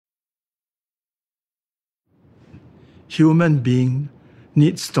human beings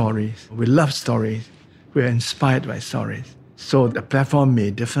need stories. We love stories. We are inspired by stories. So the platform may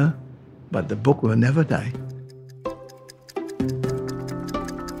differ, but the book will never die.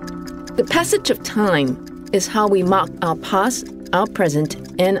 The passage of time is how we mark our past, our present,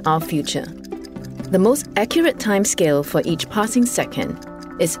 and our future. The most accurate timescale for each passing second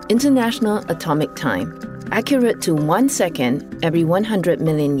is International Atomic Time, accurate to 1 second every 100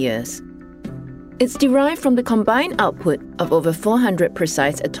 million years. It's derived from the combined output of over 400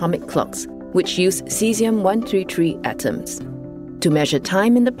 precise atomic clocks, which use cesium-133 atoms. To measure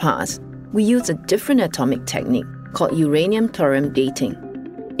time in the past, we use a different atomic technique called uranium-thorium dating.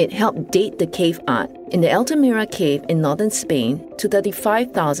 It helped date the cave art in the Altamira cave in northern Spain to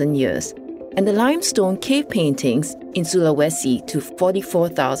 35,000 years, and the limestone cave paintings in Sulawesi to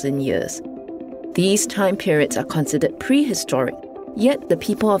 44,000 years. These time periods are considered prehistoric, yet the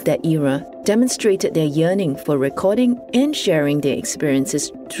people of that era demonstrated their yearning for recording and sharing their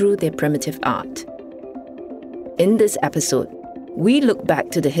experiences through their primitive art. In this episode, we look back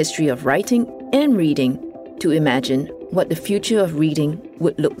to the history of writing and reading to imagine what the future of reading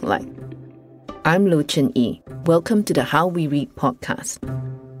would look like. I'm Lo Chen Yi. Welcome to the How We Read podcast.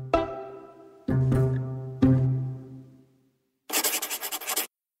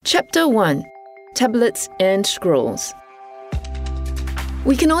 Chapter 1. Tablets and Scrolls.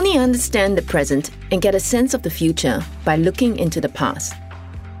 We can only understand the present and get a sense of the future by looking into the past.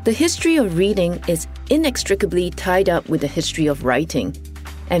 The history of reading is inextricably tied up with the history of writing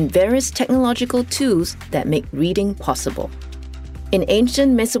and various technological tools that make reading possible. In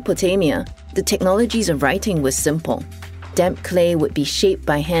ancient Mesopotamia, the technologies of writing were simple. Damp clay would be shaped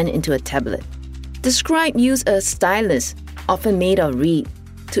by hand into a tablet. The scribe used a stylus, often made of reed,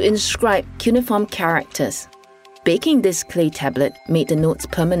 to inscribe cuneiform characters. Baking this clay tablet made the notes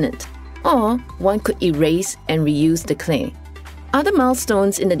permanent, or one could erase and reuse the clay. Other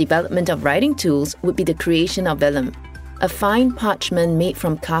milestones in the development of writing tools would be the creation of vellum, a fine parchment made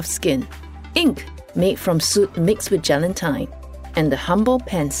from calf skin, ink made from soot mixed with gelatine, and the humble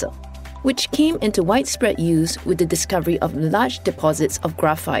pencil, which came into widespread use with the discovery of large deposits of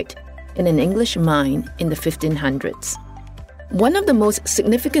graphite in an English mine in the 1500s. One of the most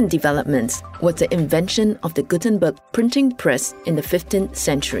significant developments was the invention of the Gutenberg printing press in the 15th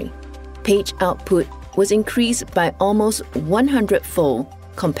century. Page output was increased by almost 100-fold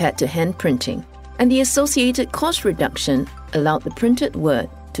compared to hand printing, and the associated cost reduction allowed the printed word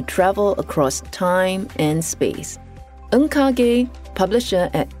to travel across time and space. Ng Ka-Ge, publisher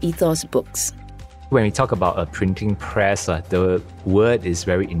at Ethos Books. When we talk about a printing press, the word is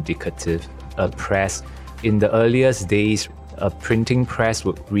very indicative. A press. In the earliest days, a printing press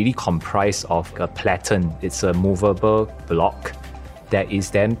would really comprise of a platen. It's a movable block that is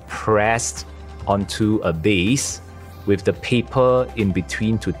then pressed onto a base with the paper in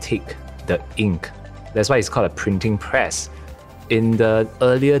between to take the ink. That's why it's called a printing press. In the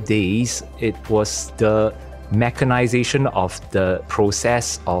earlier days, it was the mechanization of the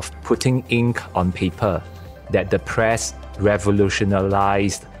process of putting ink on paper that the press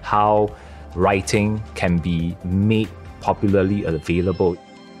revolutionized how writing can be made popularly available.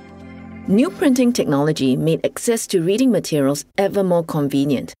 New printing technology made access to reading materials ever more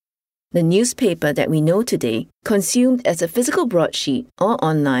convenient. The newspaper that we know today, consumed as a physical broadsheet or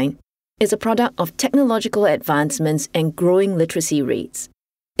online, is a product of technological advancements and growing literacy rates.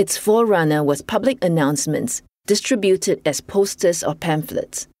 Its forerunner was public announcements distributed as posters or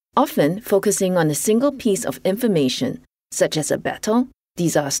pamphlets, often focusing on a single piece of information, such as a battle,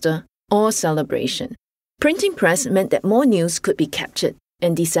 disaster, or celebration. Printing press meant that more news could be captured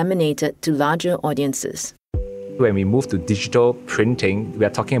and disseminated to larger audiences. When we move to digital printing, we are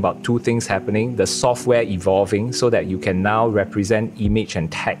talking about two things happening. The software evolving so that you can now represent image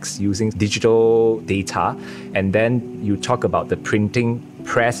and text using digital data. And then you talk about the printing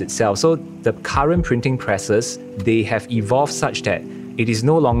press itself. So the current printing presses, they have evolved such that it is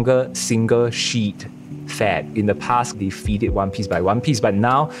no longer single sheet fed. In the past, they feed it one piece by one piece. But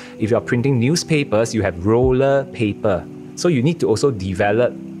now, if you're printing newspapers, you have roller paper. So you need to also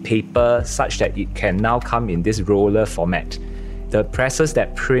develop paper such that it can now come in this roller format. The presses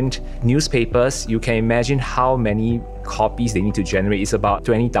that print newspapers, you can imagine how many copies they need to generate. It's about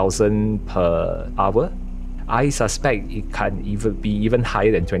 20,000 per hour. I suspect it can be even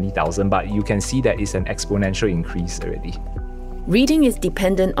higher than 20,000, but you can see that it's an exponential increase already. Reading is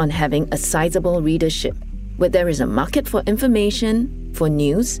dependent on having a sizable readership. Where there is a market for information, for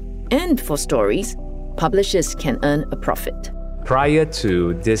news, and for stories, publishers can earn a profit. Prior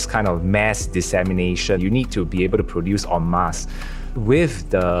to this kind of mass dissemination, you need to be able to produce en masse. with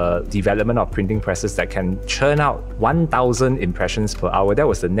the development of printing presses that can churn out 1,000 impressions per hour, that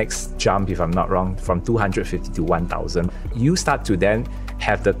was the next jump, if I'm not wrong, from 250 to 1,000. You start to then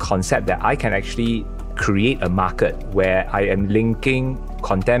have the concept that I can actually create a market where I am linking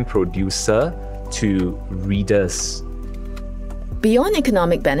content producer to readers. Beyond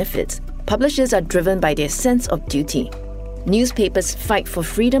economic benefits, publishers are driven by their sense of duty. Newspapers fight for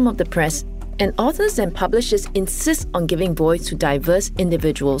freedom of the press, and authors and publishers insist on giving voice to diverse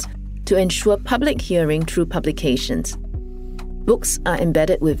individuals to ensure public hearing through publications. Books are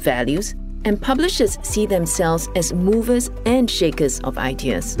embedded with values, and publishers see themselves as movers and shakers of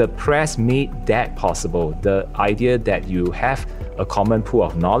ideas. The press made that possible, the idea that you have a common pool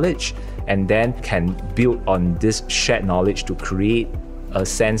of knowledge and then can build on this shared knowledge to create a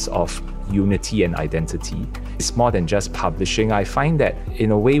sense of unity and identity. It's more than just publishing. I find that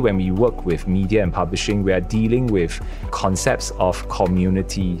in a way, when we work with media and publishing, we are dealing with concepts of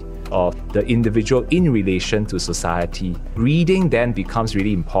community, of the individual in relation to society. Reading then becomes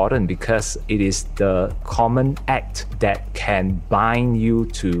really important because it is the common act that can bind you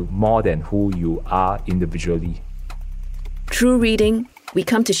to more than who you are individually. Through reading, we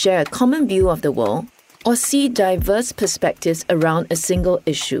come to share a common view of the world or see diverse perspectives around a single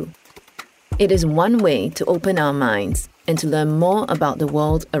issue. It is one way to open our minds and to learn more about the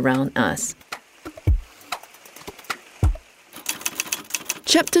world around us.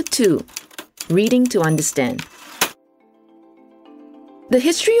 Chapter 2. Reading to Understand. The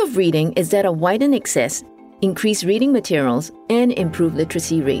history of reading is that of widen access, increase reading materials, and improve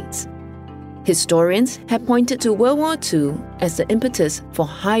literacy rates. Historians have pointed to World War II as the impetus for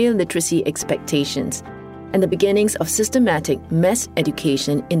higher literacy expectations and the beginnings of systematic mass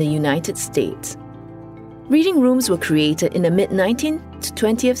education in the United States. Reading rooms were created in the mid-19th to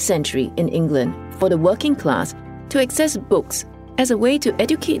 20th century in England for the working class to access books as a way to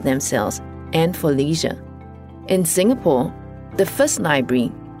educate themselves and for leisure. In Singapore, the first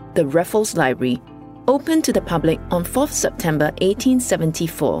library, the Raffles Library, opened to the public on 4th September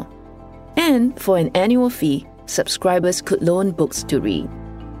 1874, and for an annual fee, subscribers could loan books to read.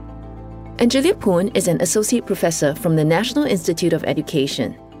 Angelia Poon is an associate professor from the National Institute of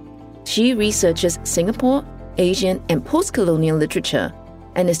Education. She researches Singapore, Asian, and post-colonial literature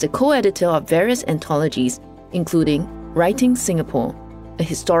and is the co-editor of various anthologies, including Writing Singapore, a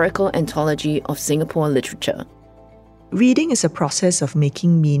historical anthology of Singapore literature. Reading is a process of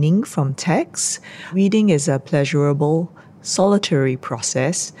making meaning from text. Reading is a pleasurable, solitary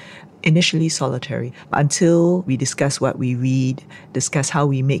process. Initially solitary, until we discuss what we read, discuss how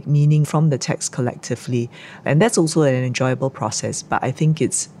we make meaning from the text collectively. And that's also an enjoyable process, but I think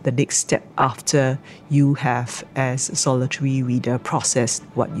it's the next step after you have, as a solitary reader, processed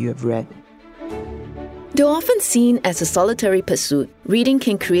what you have read. Though often seen as a solitary pursuit, reading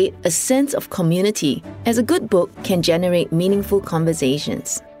can create a sense of community, as a good book can generate meaningful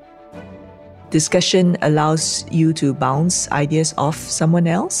conversations. Discussion allows you to bounce ideas off someone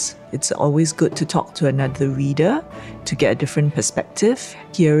else. It's always good to talk to another reader to get a different perspective.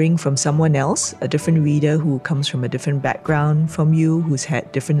 Hearing from someone else, a different reader who comes from a different background from you, who's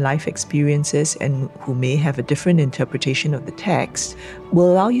had different life experiences and who may have a different interpretation of the text, will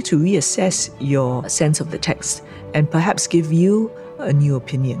allow you to reassess your sense of the text and perhaps give you a new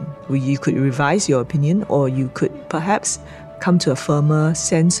opinion. You could revise your opinion, or you could perhaps come to a firmer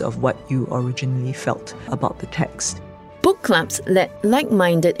sense of what you originally felt about the text. Book clubs let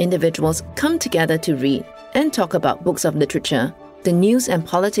like-minded individuals come together to read and talk about books of literature, the news and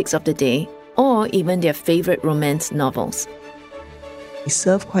politics of the day, or even their favorite romance novels. They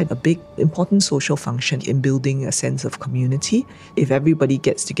serve quite a big, important social function in building a sense of community. If everybody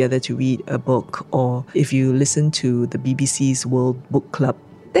gets together to read a book, or if you listen to the BBC's World Book Club,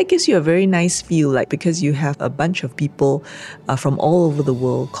 that gives you a very nice feel, because you have a bunch of people from all over the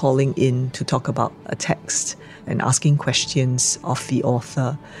world calling in to talk about a text and asking questions of the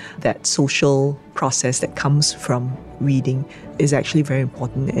author. That social process that comes from reading is actually very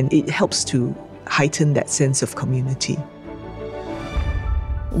important, and it helps to heighten that sense of community.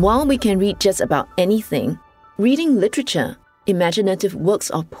 While we can read just about anything, reading literature, imaginative works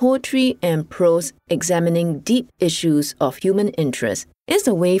of poetry and prose examining deep issues of human interest, is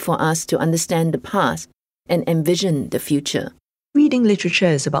a way for us to understand the past and envision the future. Reading literature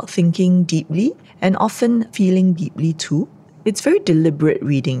is about thinking deeply and often feeling deeply too. It's very deliberate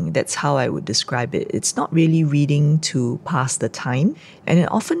reading, that's how I would describe it. It's not really reading to pass the time, and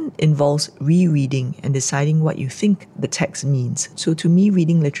it often involves rereading and deciding what you think the text means. So to me,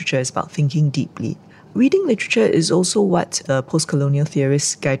 reading literature is about thinking deeply. Reading literature is also what the post-colonial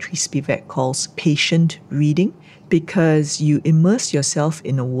theorist Gayatri Spivak calls patient reading. because you immerse yourself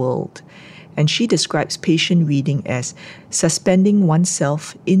in a world. And she describes patient reading as suspending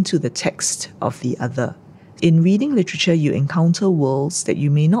oneself into the text of the other. In reading literature, you encounter worlds that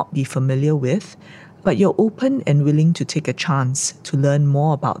you may not be familiar with, but you're open and willing to take a chance to learn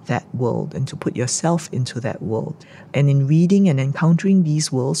more about that world and to put yourself into that world. And in reading and encountering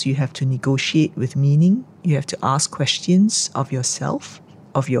these worlds, you have to negotiate with meaning. You have to ask questions of yourself,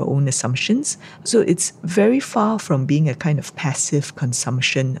 of your own assumptions. So it's very far from being a kind of passive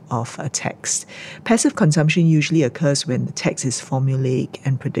consumption of a text. Passive consumption usually occurs when the text is formulaic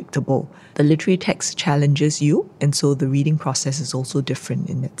and predictable. The literary text challenges you, and so the reading process is also different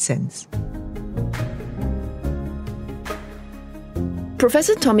in that sense.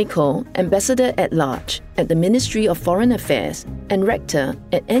 Professor Tommy Koh, Ambassador at Large at the Ministry of Foreign Affairs and Rector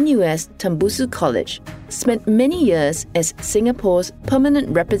at NUS Tembusu College, spent many years as Singapore's permanent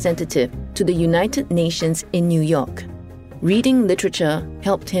representative to the United Nations in New York. Reading literature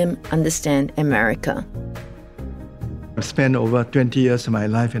helped him understand America. I've spent over 20 years of my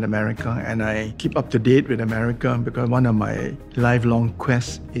life in America, and I keep up to date with America because one of my lifelong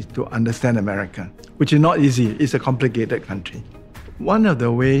quests is to understand America, which is not easy. It's a complicated country. One of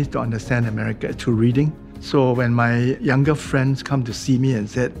the ways to understand America is through reading. So when my younger friends come to see me and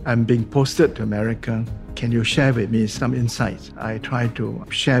said, I'm being posted to America, can you share with me some insights? I try to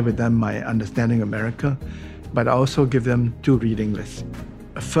share with them my understanding of America, but I also give them 2 reading lists.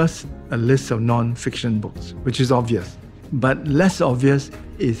 First, a list of non-fiction books, which is obvious. But less obvious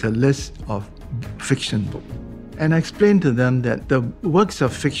is a list of fiction books. And I explain to them that the works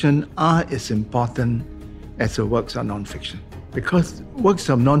of fiction are as important as the works of non-fiction. Because works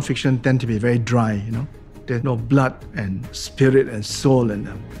of non-fiction tend to be very dry, There's no blood and spirit and soul in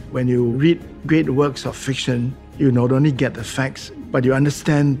them. When you read great works of fiction, you not only get the facts, but you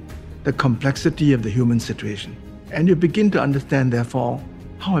understand the complexity of the human situation. And you begin to understand, therefore,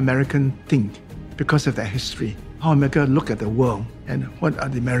 how Americans think because of their history, how America look at the world, and what are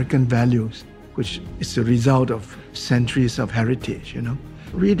the American values, which is the result of centuries of heritage,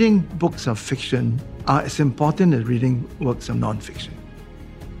 Reading books of fiction are as important as reading works of non-fiction.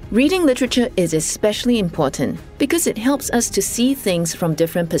 Reading literature is especially important because it helps us to see things from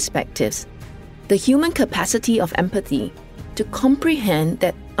different perspectives. The human capacity of empathy, to comprehend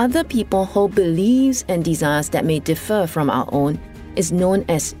that other people hold beliefs and desires that may differ from our own, is known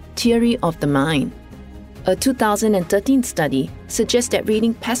as theory of the mind. A 2013 study suggests that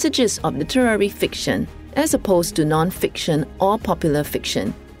reading passages of literary fiction, as opposed to non-fiction or popular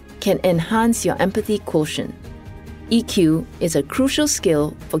fiction, can enhance your empathy quotient. EQ is a crucial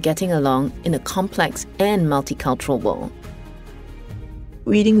skill for getting along in a complex and multicultural world.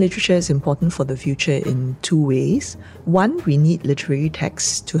 Reading literature is important for the future in 2 ways. One, we need literary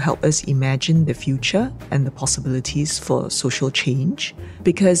texts to help us imagine the future and the possibilities for social change,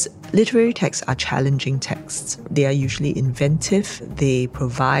 because literary texts are challenging texts. They are usually inventive, they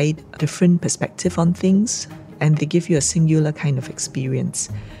provide a different perspective on things, and they give you a singular kind of experience.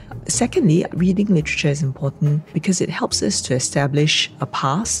 Secondly, reading literature is important because it helps us to establish a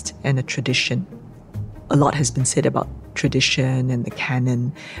past and a tradition. A lot has been said about tradition and the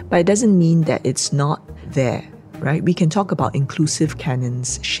canon, but it doesn't mean that it's not there, right? We can talk about inclusive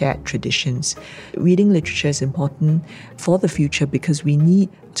canons, shared traditions. Reading literature is important for the future because we need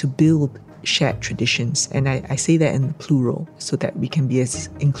to build shared traditions. And I say that in the plural so that we can be as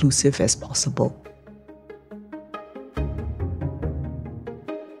inclusive as possible.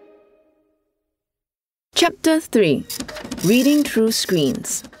 Chapter 3. Reading Through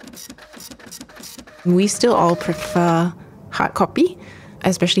Screens. We still all prefer hard copy,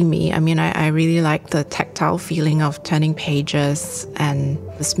 especially me. I really like the tactile feeling of turning pages and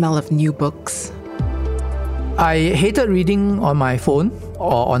the smell of new books. I hated reading on my phone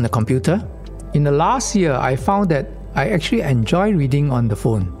or on the computer. In the last year, I found that I actually enjoy reading on the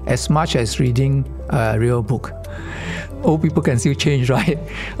phone as much as reading a real book. Old people can still change, right?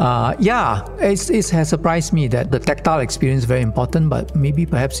 It has surprised me that the tactile experience is very important, but maybe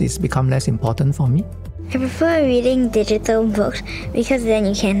perhaps it's become less important for me. I prefer reading digital books because then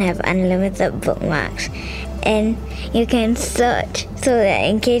you can have unlimited bookmarks and you can search so that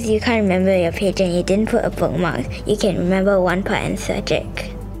in case you can't remember your page and you didn't put a bookmark, you can remember one part and search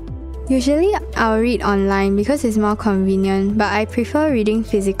it. Usually I'll read online because it's more convenient, but I prefer reading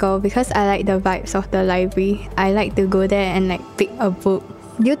physical because I like the vibes of the library. I like to go there and pick a book.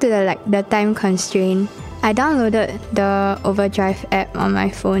 Due to the time constraint, I downloaded the Overdrive app on my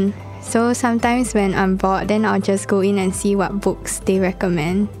phone. So sometimes when I'm bored, then I'll just go in and see what books they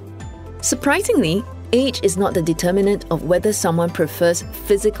recommend. Surprisingly, age is not the determinant of whether someone prefers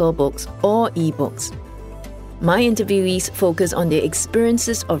physical books or e-books. My interviewees focus on their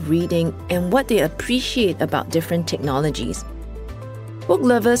experiences of reading and what they appreciate about different technologies. Book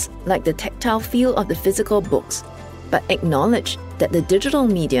lovers like the tactile feel of the physical books, but acknowledge that the digital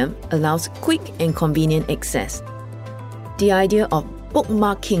medium allows quick and convenient access. The idea of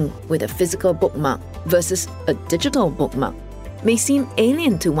bookmarking with a physical bookmark versus a digital bookmark may seem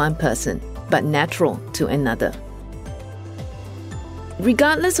alien to one person, but natural to another.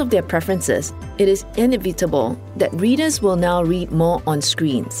 Regardless of their preferences, it is inevitable that readers will now read more on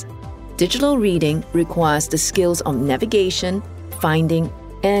screens. Digital reading requires the skills of navigation, finding,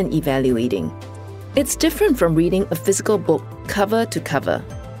 and evaluating. It's different from reading a physical book cover to cover.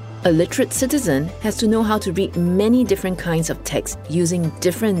 A literate citizen has to know how to read many different kinds of text using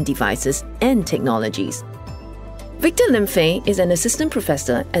different devices and technologies. Victor Lim Fei is an assistant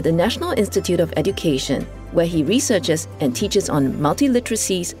professor at the National Institute of Education, where he researches and teaches on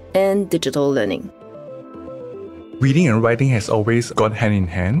multiliteracies and digital learning. Reading and writing has always gone hand in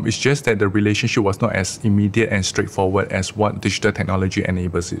hand. It's just that the relationship was not as immediate and straightforward as what digital technology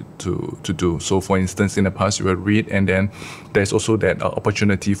enables it to do. So for instance, in the past you will read and then there's also that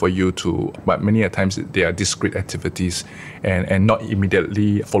opportunity for you to, but many a times they are discrete activities and not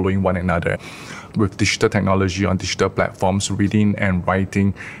immediately following one another. With digital technology on digital platforms, reading and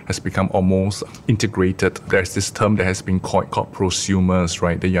writing has become almost integrated. There's this term that has been called prosumers,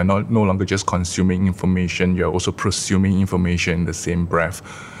 right? That you're no longer just consuming information, you're also prosuming information in the same breath.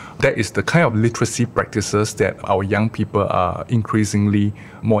 That is the kind of literacy practices that our young people are increasingly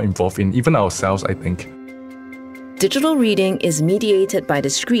more involved in, even ourselves, I think. Digital reading is mediated by the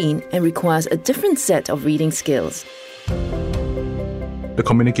screen and requires a different set of reading skills. The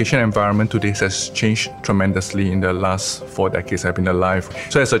communication environment today has changed tremendously in the last 4 decades I've been alive.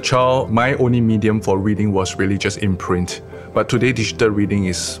 So as a child, my only medium for reading was really just in print. But today, digital reading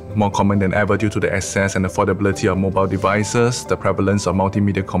is more common than ever due to the access and affordability of mobile devices, the prevalence of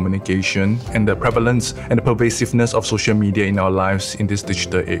multimedia communication, and the prevalence and the pervasiveness of social media in our lives in this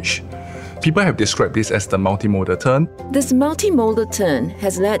digital age. People have described this as the multimodal turn. This multimodal turn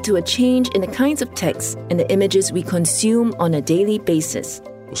has led to a change in the kinds of texts and the images we consume on a daily basis.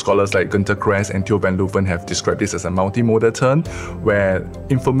 Scholars like Günter Grass and Theo van Leeuwen have described this as a multimodal turn, where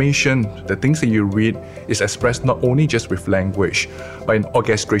information, the things that you read, is expressed not only just with language, but in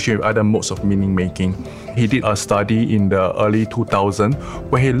orchestration with other modes of meaning making. He did a study in the early 2000s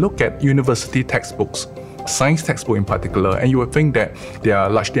where he looked at university textbooks, science textbook in particular, and you would think that they are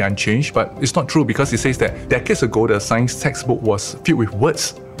largely unchanged, but it's not true because it says that decades ago the science textbook was filled with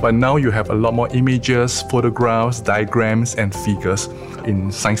words, but now you have a lot more images, photographs, diagrams, and figures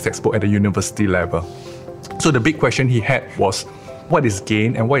in science textbook at the university level. So the big question he had was, what is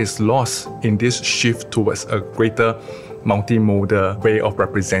gained and what is lost in this shift towards a greater multimodal way of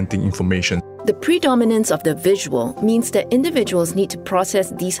representing information? The predominance of the visual means that individuals need to process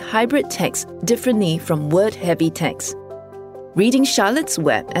these hybrid texts differently from word-heavy texts. Reading Charlotte's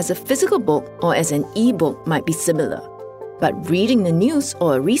Web as a physical book or as an e-book might be similar, but reading the news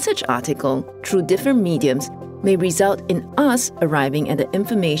or a research article through different mediums may result in us arriving at the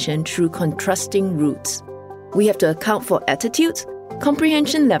information through contrasting routes. We have to account for attitudes,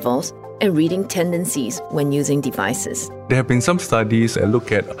 comprehension levels, and reading tendencies when using devices. There have been some studies that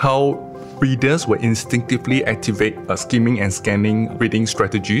look at how readers will instinctively activate skimming and scanning reading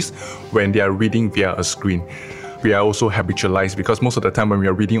strategies when they are reading via a screen. We are also habitualized because most of the time when we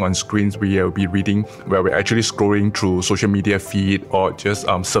are reading on screens, we will be reading where we're actually scrolling through social media feed or just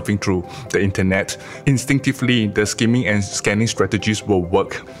surfing through the internet. Instinctively, the skimming and scanning strategies will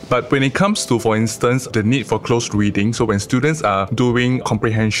work. But when it comes to, for instance, the need for close reading, so when students are doing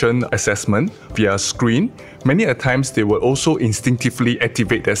comprehension assessment via screen, many a times they will also instinctively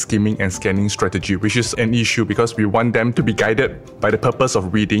activate their skimming and scanning strategy, which is an issue because we want them to be guided by the purpose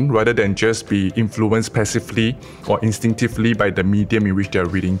of reading rather than just be influenced passively or instinctively by the medium in which they are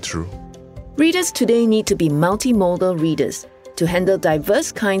reading through. Readers today need to be multimodal readers to handle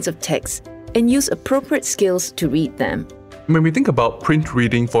diverse kinds of texts and use appropriate skills to read them. When we think about print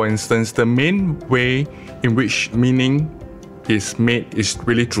reading, for instance, the main way in which meaning is made is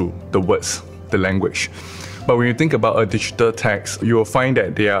really through the words, the language. But when you think about a digital text, you will find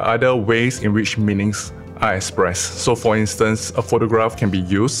that there are other ways in which meanings are expressed. So for instance, a photograph can be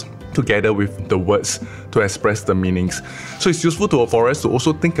used together with the words to express the meanings. So it's useful for us to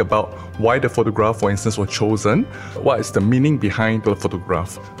also think about why the photograph, for instance, was chosen. What is the meaning behind the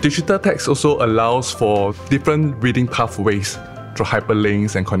photograph? Digital text also allows for different reading pathways through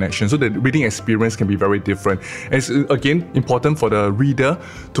hyperlinks and connections, so the reading experience can be very different. And it's again important for the reader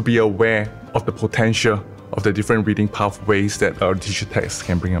to be aware of the potential of the different reading pathways that our digital text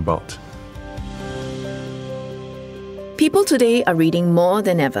can bring about. People today are reading more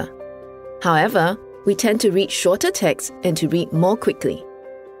than ever. However, we tend to read shorter texts and to read more quickly.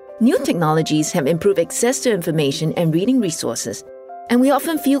 New technologies have improved access to information and reading resources, and we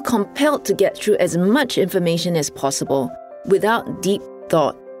often feel compelled to get through as much information as possible without deep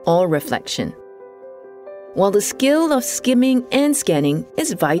thought or reflection. While the skill of skimming and scanning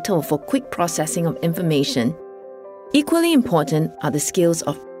is vital for quick processing of information, equally important are the skills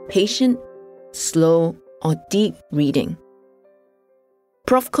of patient, slow, or deep reading.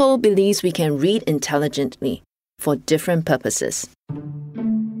 Prof. Cole believes we can read intelligently for different purposes.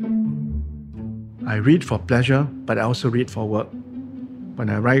 I read for pleasure, but I also read for work. When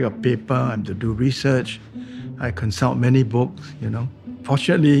I write a paper, I'm to do research. I consult many books,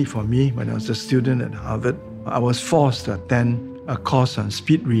 Fortunately for me, when I was a student at Harvard, I was forced to attend a course on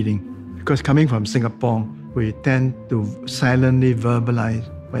speed reading because coming from Singapore, we tend to silently verbalize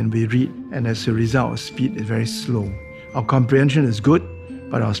when we read, and as a result, our speed is very slow. Our comprehension is good,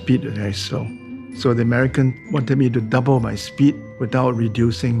 but our speed is very slow. So the American wanted me to double my speed without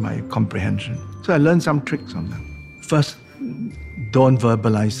reducing my comprehension. So I learned some tricks on them. First, don't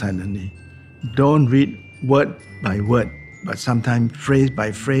verbalize silently. Don't read word by word, but sometimes phrase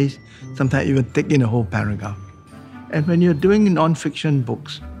by phrase, sometimes even take in a whole paragraph. And when you're doing non-fiction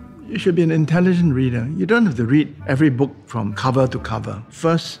books, you should be an intelligent reader. You don't have to read every book from cover to cover.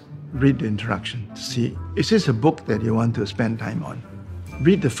 First, read the introduction to see, is this a book that you want to spend time on?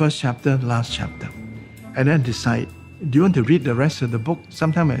 Read the first chapter, last chapter, and then decide, do you want to read the rest of the book?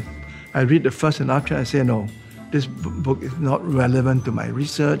 Sometimes I read the first and last chapter, I say, no, this book is not relevant to my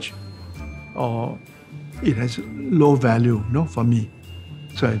research, or it has low value, for me.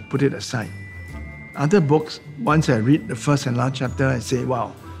 So I put it aside. Other books, once I read the first and last chapter, I say,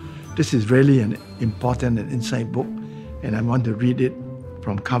 wow, this is really an important and insight book, and I want to read it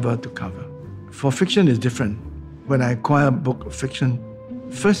from cover to cover. For fiction, it's different. When I acquire a book of fiction,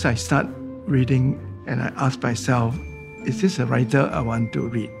 first I start reading and I ask myself, is this a writer I want to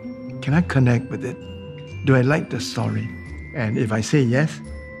read? Can I connect with it? Do I like the story? And if I say yes,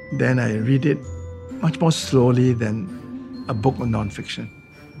 then I read it much more slowly than a book of non-fiction.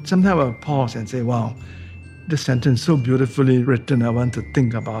 Sometimes I'll pause and say, wow, this sentence is so beautifully written, I want to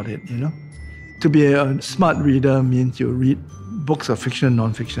think about it, To be a smart reader means you read books of fiction and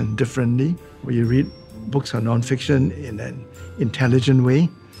non-fiction differently, where you read books of non-fiction in an intelligent way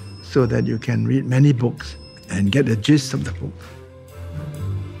so that you can read many books and get the gist of the book.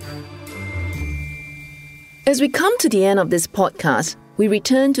 As we come to the end of this podcast, we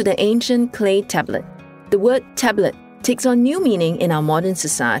return to the ancient clay tablet. The word tablet takes on new meaning in our modern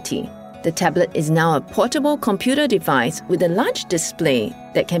society. The tablet is now a portable computer device with a large display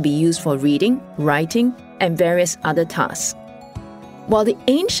that can be used for reading, writing, and various other tasks. While the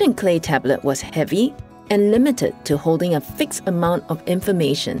ancient clay tablet was heavy and limited to holding a fixed amount of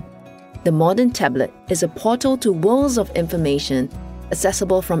information, the modern tablet is a portal to worlds of information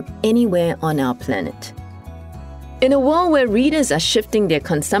accessible from anywhere on our planet. In a world where readers are shifting their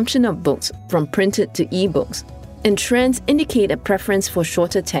consumption of books from printed to e-books, and trends indicate a preference for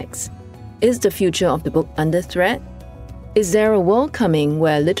shorter texts, is the future of the book under threat? Is there a world coming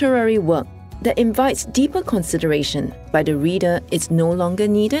where literary work that invites deeper consideration by the reader is no longer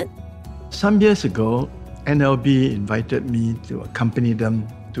needed? Some years ago, NLB invited me to accompany them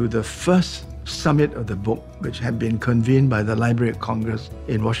to the first summit of the book, which had been convened by the Library of Congress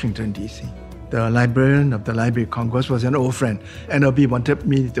in Washington, D.C. The librarian of the Library of Congress was an old friend. NLB wanted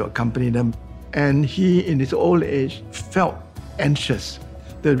me to accompany them, and he, in his old age, felt anxious.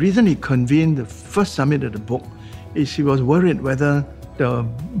 The reason he convened the first summit of the book is he was worried whether the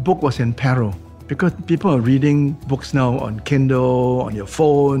book was in peril, because people are reading books now on Kindle, on your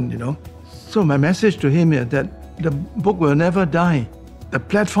phone, So my message to him is that the book will never die. The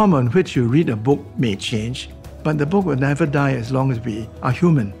platform on which you read a book may change, but the book will never die as long as we are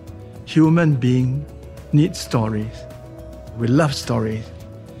human. Human beings need stories. We love stories.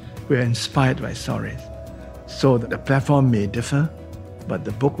 We're inspired by stories. So that the platform may differ, but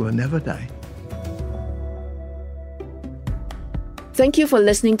the book will never die. Thank you for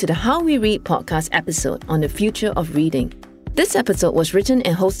listening to the How We Read podcast episode on the future of reading. This episode was written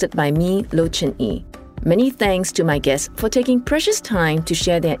and hosted by me, Loh Chin Yee. Many thanks to my guests for taking precious time to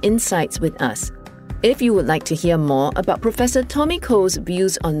share their insights with us. If you would like to hear more about Professor Tommy Cole's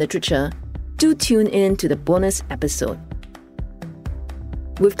views on literature, do tune in to the bonus episode.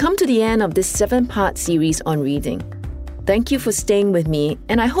 We've come to the end of this 7-part series on reading. Thank you for staying with me,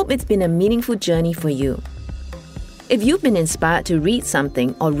 and I hope it's been a meaningful journey for you. If you've been inspired to read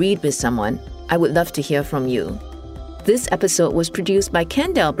something or read with someone, I would love to hear from you. This episode was produced by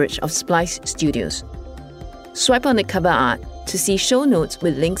Ken Delbridge of Splice Studios. Swipe on the cover art to see show notes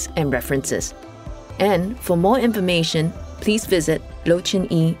with links and references. And for more information, please visit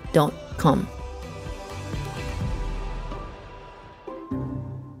lochenyi.com.